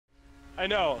I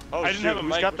know. Oh, I didn't have a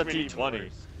who's mic got the with me T20?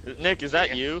 before. Nick, is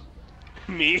that you?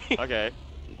 Me? Okay.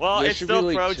 Well, There it's should still be,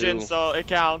 like, Trojan, two. so it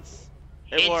counts.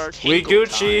 It works. We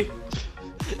Gucci.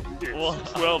 Well,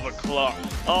 12 o'clock.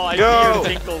 oh, I Go.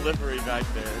 see your Tinkle livery back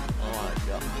there. Oh my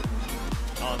god.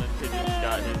 Oh, and then Pigeon's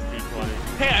got his T20.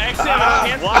 Hey, I actually have a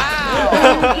chance. Wow!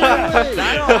 Okay.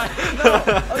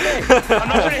 I'm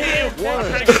not trying to hit you. I'm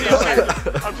trying to get the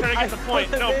objective. I'm trying to get the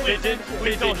point. No, Pigeon,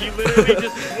 you literally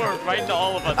just swerved right into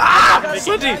all of us.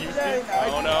 Slindy!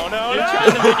 Oh, no, no, You're no.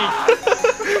 trying to make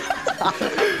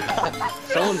it.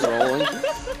 Someone's rolling.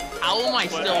 How am I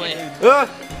still in?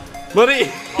 Buddy!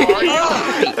 Are you?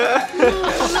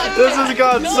 This has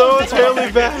gone so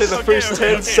terribly bad in the first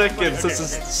 10 okay, seconds. okay. This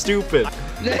is stupid.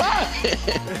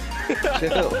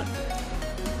 Chill.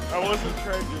 I wasn't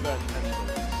trying to do that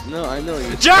intentionally. No, I know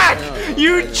you. Jack!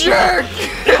 You jerk!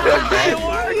 No!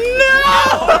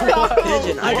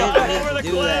 Pigeon, I didn't mean to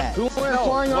do that. Who went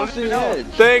flying off the edge?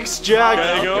 Thanks, Jack.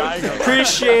 Go.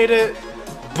 Appreciate it.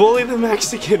 Bully the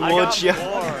Mexican, I would got ya?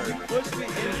 more.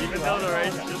 Even though the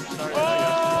race just started.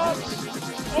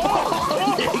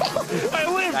 I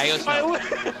live! Diagos I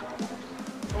live!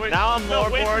 Wait, Now I'm no,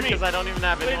 more wait for bored me. because I don't even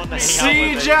have anyone to hang out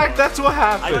See, with. Jack, that's what I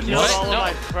happened. killed What? all No. of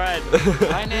my friends.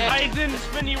 Bye, Nick. I didn't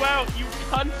spin you out, you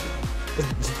cunt!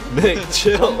 Nick,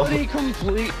 chill. Somebody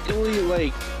completely,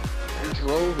 like,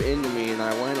 drove into me and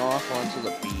I went off onto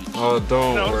the beach. Oh,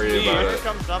 don't No, worry me. about Whoever it.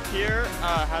 comes up here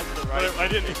has the right I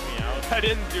to didn't- kick me out. I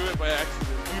didn't do it by accident.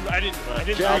 I didn't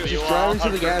Jack, do it. just drive into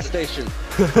the gas station.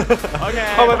 Okay.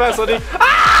 Oh, my bad, Slindy.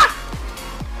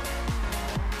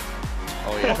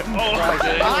 Oh, yeah. Oh,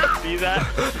 see that?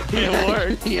 It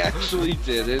worked. He actually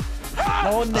did it.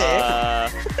 Oh,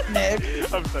 Nick. Nick.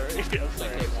 I'm sorry. I'm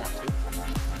sorry.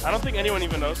 I don't think anyone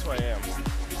even knows who I am.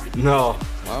 No.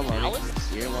 Wow, Money.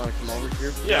 You didn't want to come over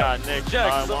here? Yeah, Nick,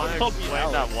 Jack, I someone want to help me explain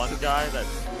out. that one guy that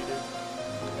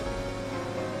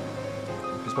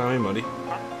It's by me, Muddy.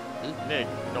 tweeted. Nick,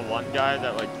 the one guy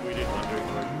that like tweeted under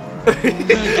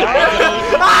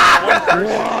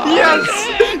Yes!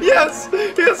 Yes!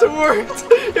 Yes, it worked!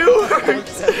 It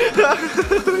worked!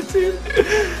 Dude.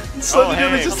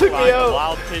 Slendy Dude just took me out.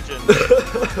 Wild pigeon.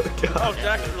 Oh,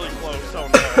 Jack's really close. Oh,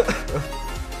 no.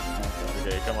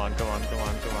 Okay, come on.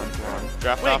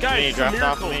 Draft Wait, off guys, me, it's a draft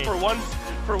off miracle. me.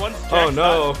 For once, Oh Jack's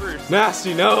no. not first.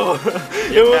 Nasty, no!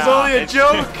 It was only a it's-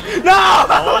 joke! No!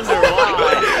 I wonder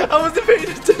why. I wasn't paying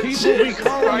attention! People be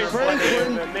calling Right, in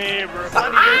Franklin. the neighbor.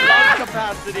 Honey, your lung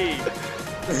capacity. You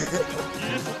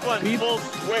just went full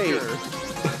Wait. squeaker.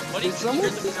 What Did is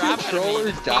someone's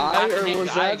controller die, or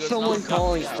was that someone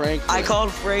calling Franklin? I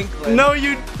called Franklin. No,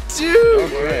 you do!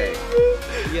 Okay.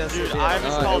 Yes, Dude, I I did.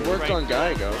 was It called worked on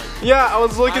Geigo. Yeah, I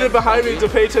was looking at behind me to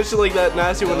pay attention like that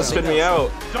nasty one to spin me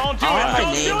out. Don't do I it.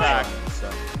 Don't named do back. it.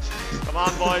 Come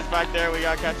on, boys, back there. We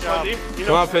gotta catch up. Buddy, you Come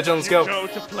know, on, Pigeon, let's you go. Go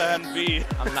to plan B.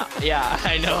 I'm not. Yeah,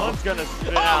 I know. Someone's gonna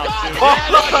spin out soon.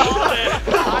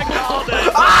 I called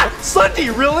it. Ah! Slendy,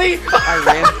 really? I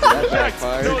ran through that Jack,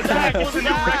 backfired. no, Jack, it's a new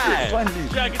record.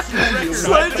 Jack, it's a new record.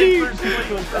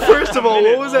 Slendy! First of all,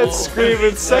 what was that scream?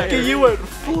 And second, you went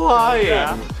flying.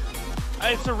 Yeah.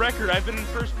 It's a record. I've been in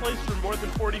first place for more than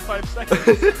 45 seconds.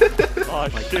 Oh,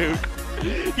 shoot.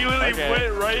 He literally Okay.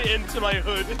 went right into my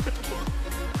hood.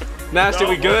 Nasty,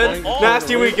 we good? Oh,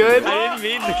 Nasty, we good? I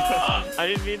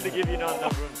didn't mean to give you no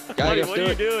number. Buddy, Geigo, what do are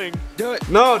you it. doing? Do it.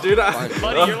 No, dude, Buddy,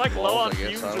 you're like low on I guess,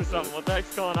 fumes I or don't something. What the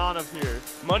heck's going on up here?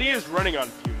 Muddy is running on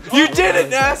fumes. You did it,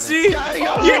 Nasty! You did it!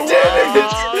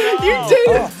 You did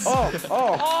it!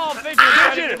 Oh,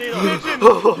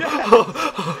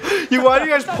 You, why do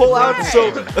you guys pull out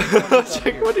so...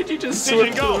 Check, what did you just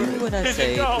Pigeon, swim go. through? What would I say,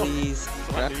 Pigeon, go. please?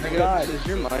 God, is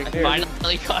your mic here?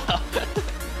 Finally caught up.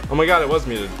 Oh my god, it was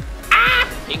muted.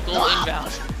 Tinkle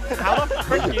inbound. How the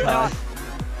frick do you not?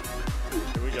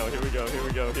 Here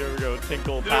we go.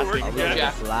 Tinkle Did it work passing. again?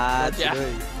 Yeah. Slide Yeah.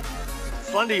 today.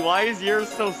 Slendy, why is yours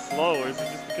so slow? Or is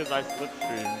it just because I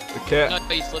slipstreamed? The cat.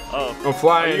 No, you slipped. Oh. I'm Are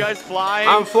flying. you guys flying?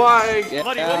 I'm flying. Yeah.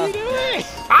 Buddy, what are you doing?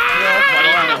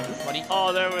 Buddy.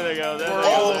 Oh, there we go. There we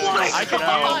Oh go. my I can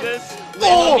God. use this.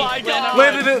 Oh, my God.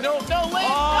 landed it. No, Lane.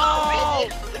 Oh!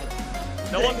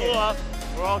 No one blew up.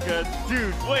 We're all good.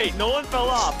 Dude, wait, no one fell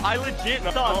off. I legit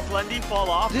saw Slendy fall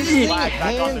off This and thing flag back on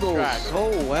the handles track. so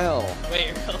well.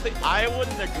 Wait, really? I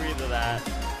wouldn't agree to that.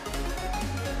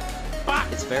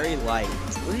 It's very light.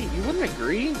 Wait, you wouldn't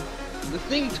agree? The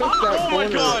thing took that Oh my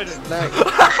corner. God. That, I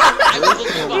was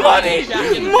looking behind Money!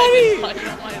 Jack and Money! Pigeon, like,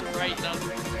 on my right now.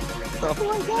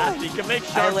 Nasty, you can make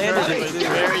sharp landed turns, it but it's too.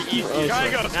 very easy.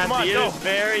 Geigo, come on, Nasty, it go. is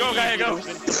very Go, easy Geigo. to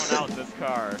spin someone out in this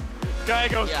car. Guy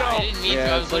goes, Yeah, go. I didn't mean to.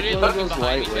 Yeah, I was it's like literally one of looking those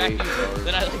behind me, Jack, lightweight cars. and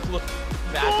then I like looked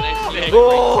Nick.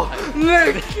 Oh,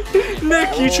 Nick!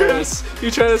 Nick, you trying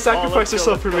to sacrifice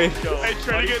yourself for me? Hey,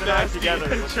 trying to get nasty. Together.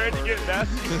 Trying to get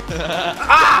nasty.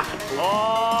 Ah!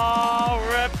 Oh,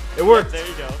 rip. It worked. There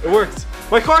you go. It worked.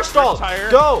 My car stalled. Tire.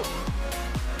 Go.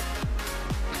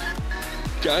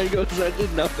 Guy goes, I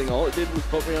did nothing. All it did was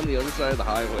put me on the other side of the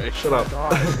highway. Shut up.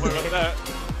 What about that?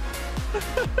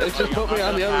 It just put me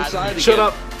on the other side again. Shut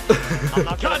up. I'm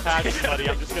not gonna pass you, buddy.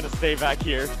 I'm just gonna stay back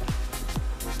here.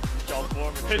 Shall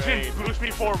form a Pigeon, train. boost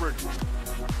me forward.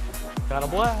 Got a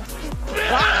blast.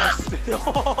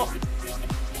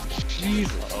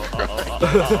 Jesus.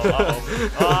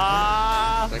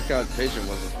 Ah! Thank God Pigeon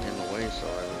wasn't in the way, so I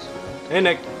was... Hey,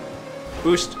 Nick.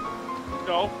 Boost.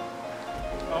 Go.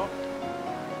 Oh.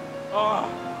 Oh.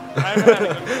 I haven't had a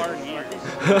good car in years.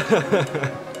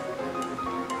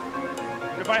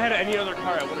 If I had any other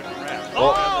car, I would have crashed.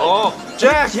 Oh,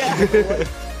 Jack!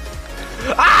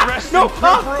 Ah! Rest No! in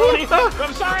pepperoni.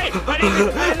 I'm sorry. I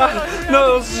didn't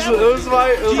No, it was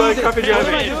my crappy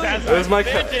driving. It was my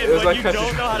Pigeon, it was my but you crappy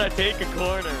don't know how driving. to take a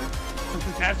corner.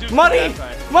 Money!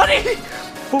 Money!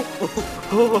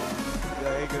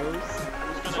 There he goes.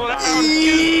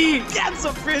 Get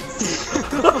some Fritzy!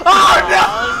 Oh no!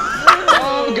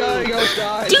 Oh, God, go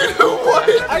die. Dude, what?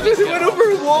 I just went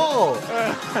over a wall.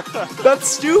 That's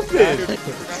stupid.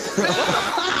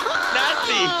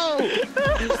 Nasty!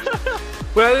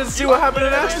 Wait, I didn't see what happened to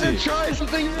I'm Nasty. gonna try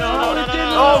something No.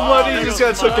 Oh, Money just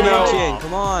got taken out. Pigeon,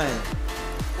 come on.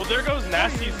 Well, there goes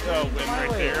Nasty's win right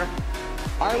there.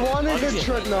 I wanted to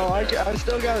try. No, I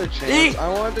still got a chance. I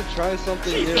wanted to try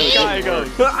something new. Guy goes.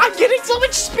 I'm getting so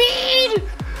much speed.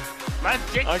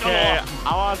 Okay, I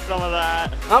want some of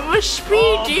that. I'm a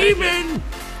speed Oh, demon.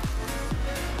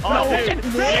 Oh, dude,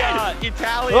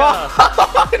 Italia.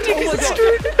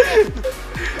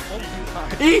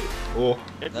 Oh.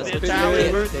 It's That's the a Italia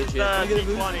pigeon. versus the Can I get a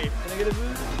boost? T20. Can I get a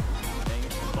boost?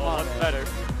 Oh, what's better?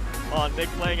 Oh, Nick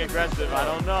playing aggressive. I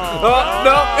don't know. Oh,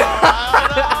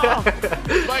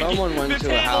 no. Someone went the to a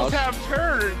tables house. have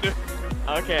turned.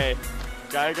 Okay,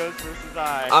 guy goes versus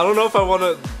I. I don't know if I want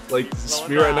to like Slow it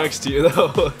be right down. next to you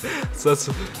though. So that's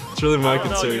really my I don't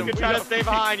know, you concern. can try to stay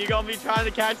behind. You're gonna be trying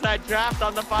to catch that draft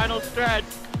on the final stretch.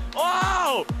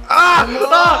 Oh! Yes,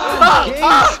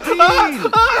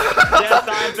 I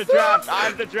have the draft. I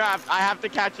have the draft. I have to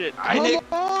catch it. Come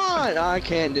on! I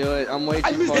can't do it. I'm way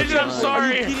too far I'm behind.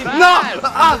 sorry. No!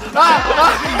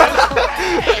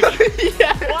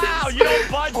 Wow, you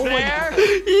don't budge there.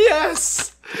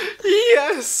 Yes!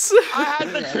 Yes! I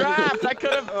had the draft. I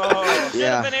could have. I should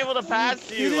Yeah. have been able to pass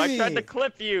you. I tried to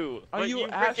clip you. Are but you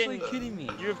actually freaking- kidding me?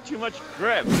 You have too much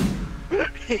grip. There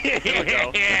we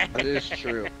go. That is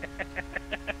true.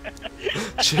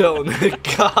 Chill, Nick.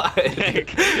 God.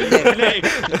 Nick.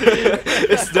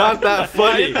 It's not that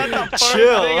Why funny. is that the first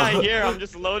Chill. thing I hear? I'm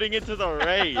just loading into the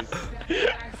race.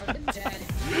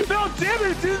 No, damn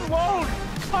it, didn't load.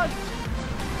 God.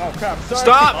 Oh crap! Sorry.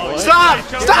 Stop! Oh, Stop! I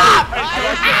chose- Stop!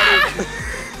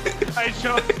 I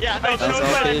chose. Yeah, no, I chose that's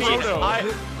that what I mean. photo.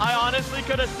 I honestly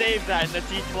could have saved that in the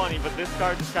T20, but this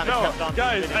car just kind of No, kept on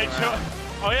guys, spinning I chose. around.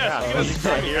 Oh yeah, Yeah, speaking of he's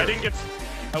spinning, right here. I didn't get.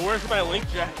 Where's my link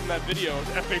jack in that video? It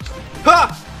was FH.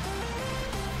 Ha!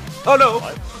 Oh no!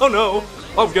 Oh no!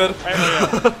 I'm good.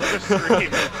 The stream.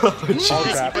 Oh,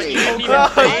 jeez. But you didn't even even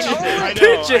say say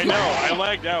anything. Pigeon. I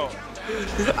lagged out.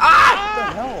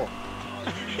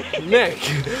 Nick,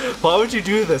 why would you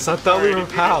do this? I thought we were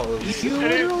pals. You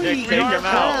literally Nick, take him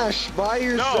out. crash by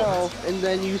yourself and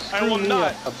then you I will screw me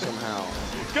not. up somehow.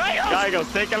 Guy goes,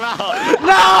 take him out.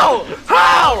 No!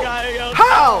 How? Guy goes.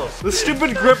 How? The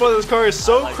stupid grip on this car is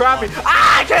so crappy.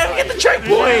 Ah! I can't even get the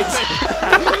checkpoints!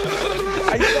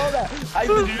 I saw that. I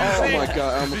Oh my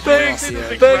god, I'm Thanks, off the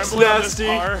edge. thanks, Trembling on this Nasty.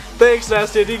 car. Thanks,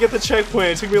 Nasty. I didn't get the checkpoint.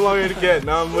 It took me longer to get.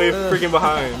 Now I'm way freaking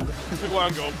behind. People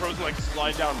on GoPros and like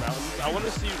slide down mountains. I want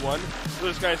to see one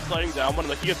where this guy's sliding down one,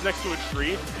 like he gets next to a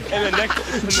tree, and then next to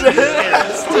the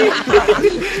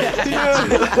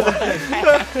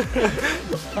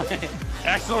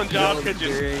Excellent job,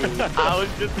 Pigeon. I was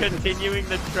just continuing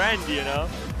the trend, you know?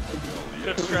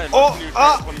 Good trend. Oh, New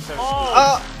ah, trend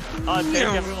 2017. Take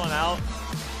everyone out.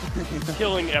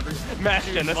 Killing every mass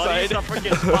Buddy's genocide. a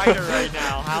freaking spider right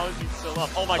now. How is he still up?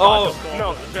 Oh my Oh, god, just go No,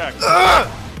 over. Jack.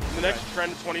 The next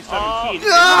trend 2017.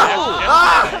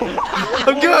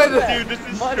 I'm good. Dude, this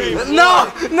is straight.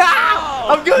 No! No!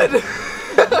 I'm good.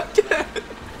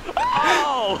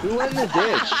 Oh! Who went in the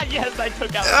ditch? Yes, I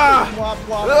took out.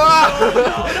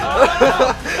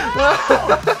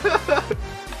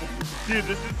 Dude,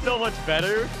 this is so much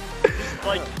better. Just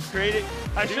like create it.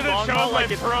 I do should long have haul shown my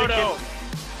like it's proto. freaking-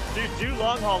 Dude, do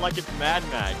long haul like it's Mad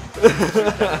Max.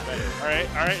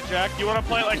 Alright, Jack, you want to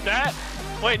play it like that?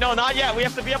 Wait, no, not yet. We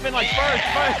have to be up in like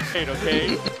first. Wait,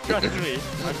 okay? Trust me.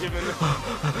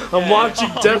 I'm watching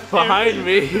death behind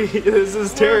me. This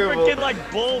is terrible. We're freaking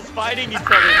like bulls fighting each other.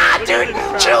 Man. Look at Dude,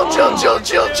 this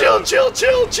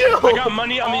chill. I got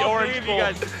money on the All orange three of bull. you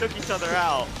guys just took each other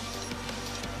out.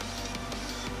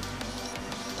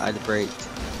 I'd break.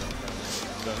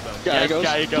 Guy goes,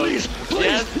 Guy goes. please, please.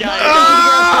 Yes,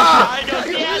 guy goes.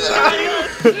 Guy goes. Yes, guy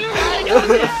goes. Guy goes.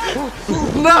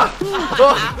 Yes. No!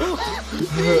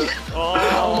 Oh,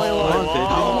 How am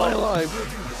I alive?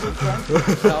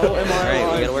 How am I Alright, we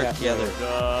alive? gotta work together.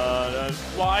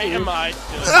 Why am I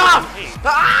still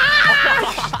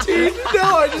Dude,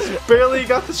 no, I just barely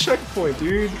got the checkpoint,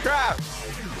 dude. Crap.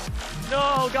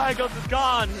 No, guy goes is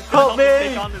gone. He's Help gonna me!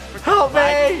 take on this freaking Help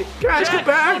wagon. me! Guys, Jack, get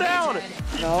back! slow down.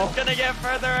 No. He's gonna get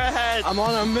further ahead. I'm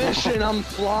on a mission. I'm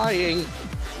flying.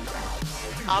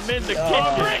 I'm in the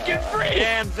kitchen. Breaking free.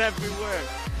 Jams everywhere.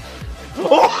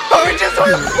 Oh, I just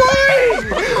went flying!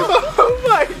 Oh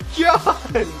my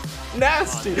god!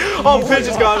 Nasty! Oh, pitch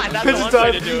is gone. That's Pitch the is one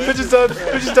way done. to do it. Pitch is done.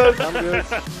 Pitch is done. I'm good.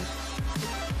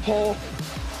 Pull.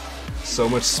 So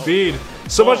much speed.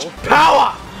 So much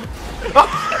power!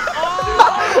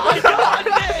 Oh my god,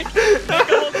 Nick!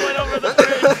 Nick almost went over the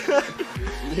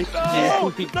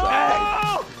bridge.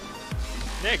 No!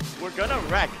 Nick, we're gonna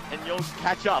wreck and you'll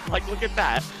catch up. Like, look at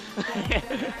that.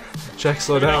 Jack,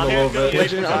 slow down a little bit.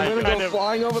 Pigeon, I'm gonna Kind go of-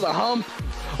 flying over the hump.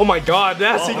 Oh my god,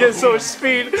 Nasty gets so much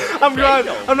speed. I'm gone.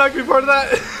 I'm not gonna be part of that.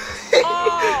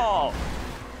 Oh!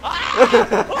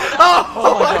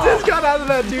 Oh, I just got out of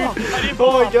that, dude.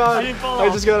 Oh my god. I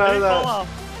just got out of that.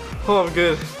 Oh, I'm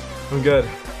good. I'm good.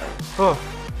 Oh.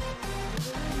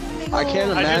 I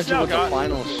can't I just imagine now what the got-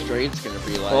 final straight's gonna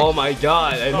be like. Oh my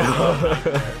god, I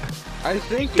know. I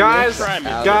think Guys, Nick's out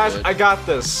of guys, it. I got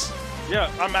this. Yeah,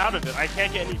 I'm out of it. I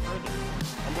can't get any further.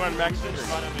 I'm going back In to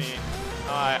front of me.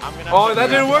 Alright, I'm gonna have Oh, to that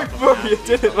didn't grab work off for of me. It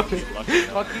didn't.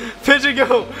 that. Pigeon go.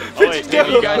 Oh, wait, Pigeon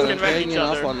maybe you guys go. can wreck ganging each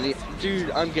up other. on the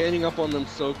dude. I'm gaining up on them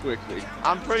so quickly.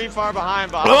 I'm pretty far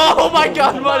behind, but Oh my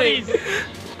god, money.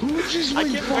 Who just I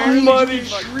went can flying barely into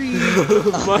see a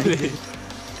tree? Money.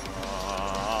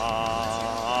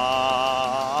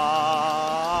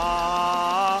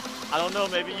 I don't know,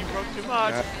 maybe you broke too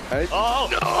much. Right? Oh,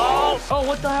 no! Oh,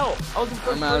 what the hell? I was in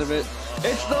first I'm out of it.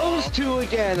 It's those two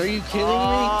again. Are you kidding me?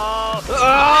 Oh,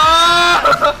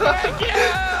 Ah! thank you!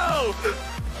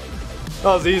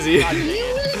 That was easy. You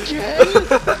again?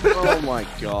 Oh my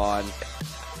god.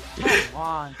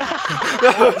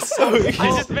 That was so easy.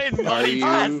 I just made money you-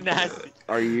 pass nasty.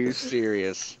 Are you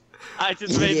serious? I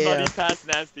just made Yeah. money pass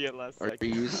nasty at last Are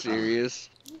second. you serious?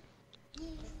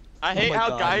 I hate my how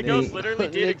God, Gyegos Nick. literally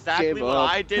did Nick exactly gave what up.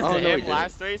 I did Oh, to no, he him didn't.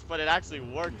 last race, but it actually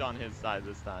worked on his side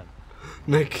this time.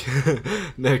 Nick,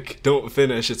 Nick, don't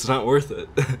finish. It's not worth it.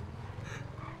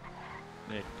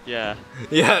 Nick, yeah.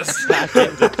 Yes. Back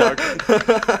into dark.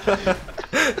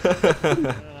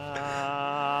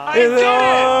 In the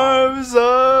arms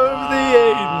of the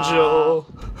angel.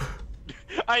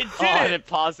 I did Oh, and it! it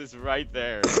pauses right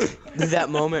there. That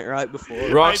moment right before.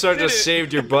 Rockstar did just it.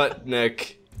 saved your butt,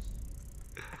 Nick.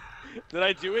 Did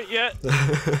I do it yet?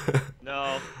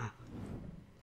 No.